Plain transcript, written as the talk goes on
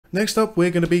Next up,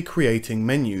 we're going to be creating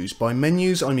menus. By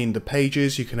menus, I mean the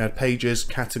pages. You can add pages,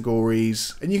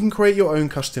 categories, and you can create your own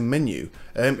custom menu.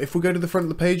 If we go to the front of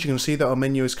the page, you can see that our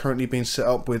menu is currently being set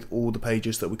up with all the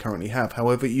pages that we currently have.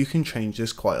 However, you can change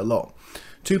this quite a lot.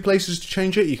 Two places to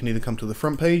change it. You can either come to the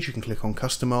front page, you can click on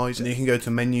customize, and you can go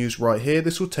to menus right here.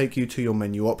 This will take you to your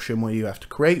menu option where you have to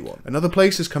create one. Another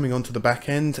place is coming onto the back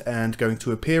end and going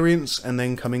to appearance and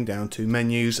then coming down to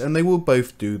menus, and they will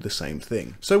both do the same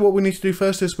thing. So what we need to do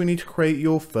first is we need to create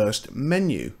your first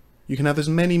menu. You can have as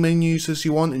many menus as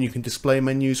you want, and you can display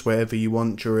menus wherever you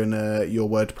want during your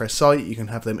WordPress site. You can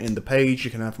have them in the page,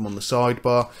 you can have them on the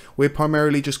sidebar. We're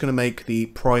primarily just going to make the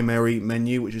primary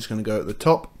menu, which is going to go at the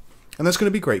top. And that's going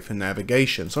to be great for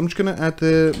navigation. So I'm just going to add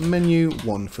the menu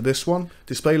 1 for this one.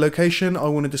 Display location, I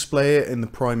want to display it in the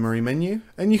primary menu.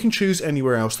 And you can choose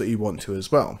anywhere else that you want to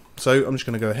as well. So I'm just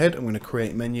going to go ahead, I'm going to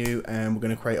create menu, and we're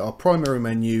going to create our primary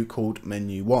menu called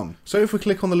menu 1. So if we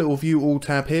click on the little view all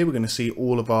tab here, we're going to see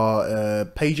all of our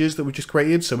pages that we just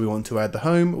created. So we want to add the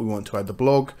home, we want to add the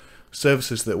blog,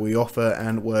 services that we offer,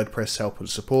 and WordPress help and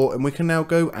support, and we can now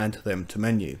go add them to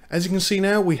menu. As you can see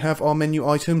now, we have our menu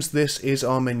items. This is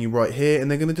our menu right here,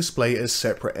 and they're going to display as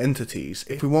separate entities.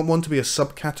 If we want one to be a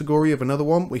subcategory of another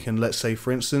one, we can, let's say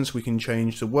for instance, we can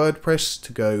change the WordPress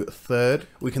to go third.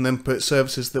 We can then put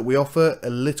services that we offer a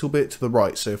little bit to the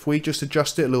right. So if we just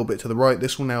adjust it a little bit to the right,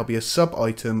 this will now be a sub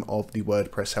item of the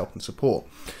WordPress help and support.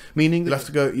 Meaning you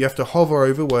have to hover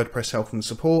over WordPress help and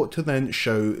support to then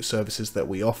show services that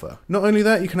we offer. Not only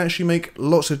that, you can actually make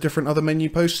lots of different other menu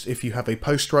posts. If you have a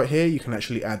post right here, you can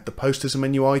actually add the post as a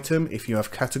menu item. If you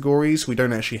have categories, we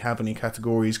don't actually have any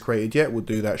categories created yet, we'll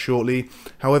do that shortly.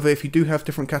 However, if you do have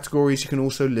different categories, you can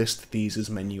also list these as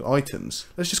menu items.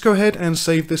 Let's just go ahead and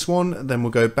save this one, then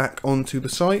we'll go back onto the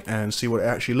site and see what it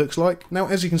actually looks like. Now,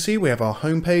 as you can see, we have our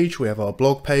home page, we have our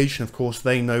blog page, and of course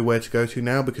they know where to go to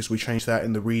now because we changed that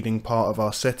in the reading part of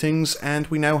our settings, and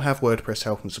we now have WordPress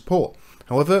help and support.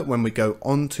 However, when we go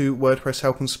on to WordPress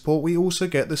help and support, we also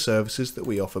get the services that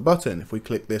we offer button. If we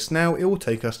click this now, it will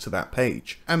take us to that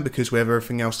page. And because we have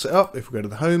everything else set up, if we go to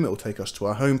the home, it will take us to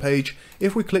our home page.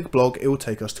 If we click blog, it will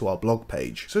take us to our blog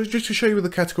page. So just to show you the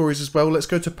categories as well, let's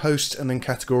go to posts and then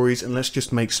categories, and let's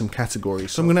just make some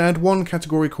categories. So I'm going to add one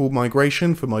category called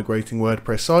migration for migrating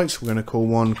WordPress sites. We're going to call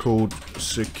one called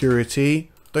security.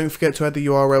 Don't forget to add the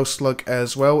URL slug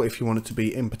as well if you want it to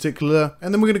be in particular.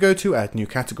 And then we're going to go to add new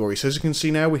category. So as you can see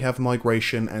now, we have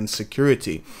migration and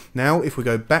security. Now, if we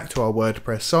go back to our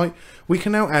WordPress site, we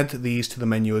can now add these to the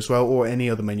menu as well, or any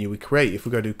other menu we create. If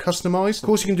we go to customize, of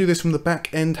course you can do this from the back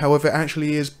end. However, it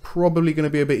actually is probably going to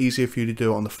be a bit easier for you to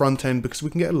do it on the front end because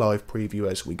we can get a live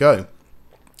preview as we go.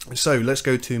 So let's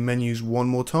go to menus one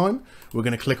more time. We're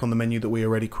going to click on the menu that we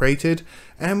already created,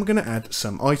 and we're going to add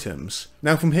some items.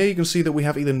 Now from here you can see that we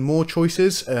have even more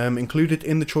choices. Included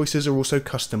in the choices are also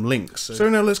custom links. So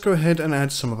now let's go ahead and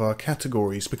add some of our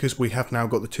categories. Because we have now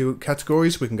got the two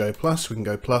categories, we can go plus,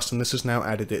 and this has now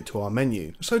added it to our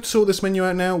menu. So to sort this menu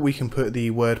out now, we can put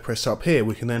the WordPress up here.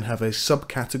 We can then have a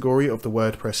subcategory of the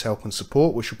WordPress help and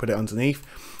support, which we'll put it underneath.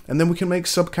 And then we can make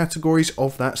subcategories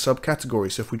of that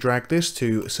subcategory. So if we drag this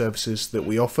to services that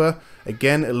we offer,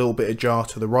 again, a little bit ajar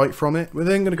to the right from it. We're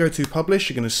then going to go to publish.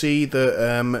 You're going to see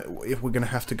that if we're going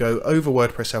to have to go over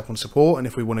WordPress help and support, and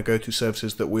if we want to go to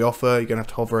services that we offer, you're going to have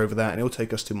to hover over that and it'll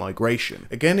take us to migration.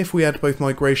 Again, if we add both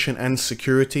migration and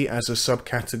security as a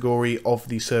subcategory of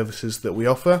the services that we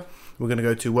offer, we're going to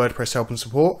go to WordPress help and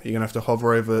support. You're going to have to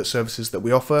hover over services that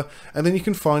we offer, and then you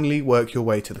can finally work your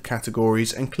way to the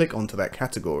categories and click onto that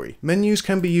category. Menus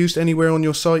can be used anywhere on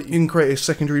your site. You can create a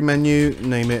secondary menu,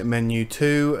 name it menu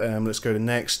 2. Let's go to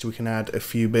next. We can add a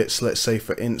few bits. Let's say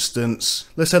for instance,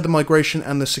 let's add the migration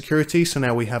and the security. So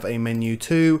now we have a menu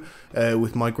 2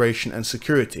 with migration and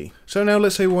security. So now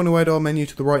let's say we want to add our menu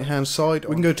to the right hand side.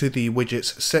 We can go to the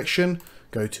widgets section.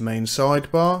 Go to main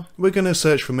sidebar, we're going to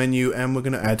search for menu, and we're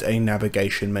going to add a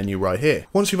navigation menu right here.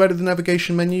 Once you've added the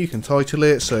navigation menu, you can title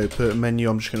it, so put menu,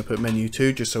 I'm just going to put menu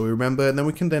 2 just so we remember, and then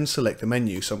we can then select the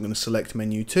menu. So I'm going to select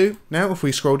menu 2. Now if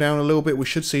we scroll down a little bit, we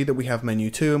should see that we have menu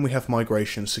 2 and we have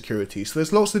migration security. So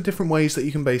there's lots of different ways that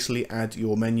you can basically add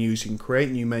your menus. You can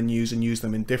create new menus and use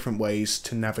them in different ways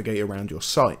to navigate around your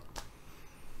site.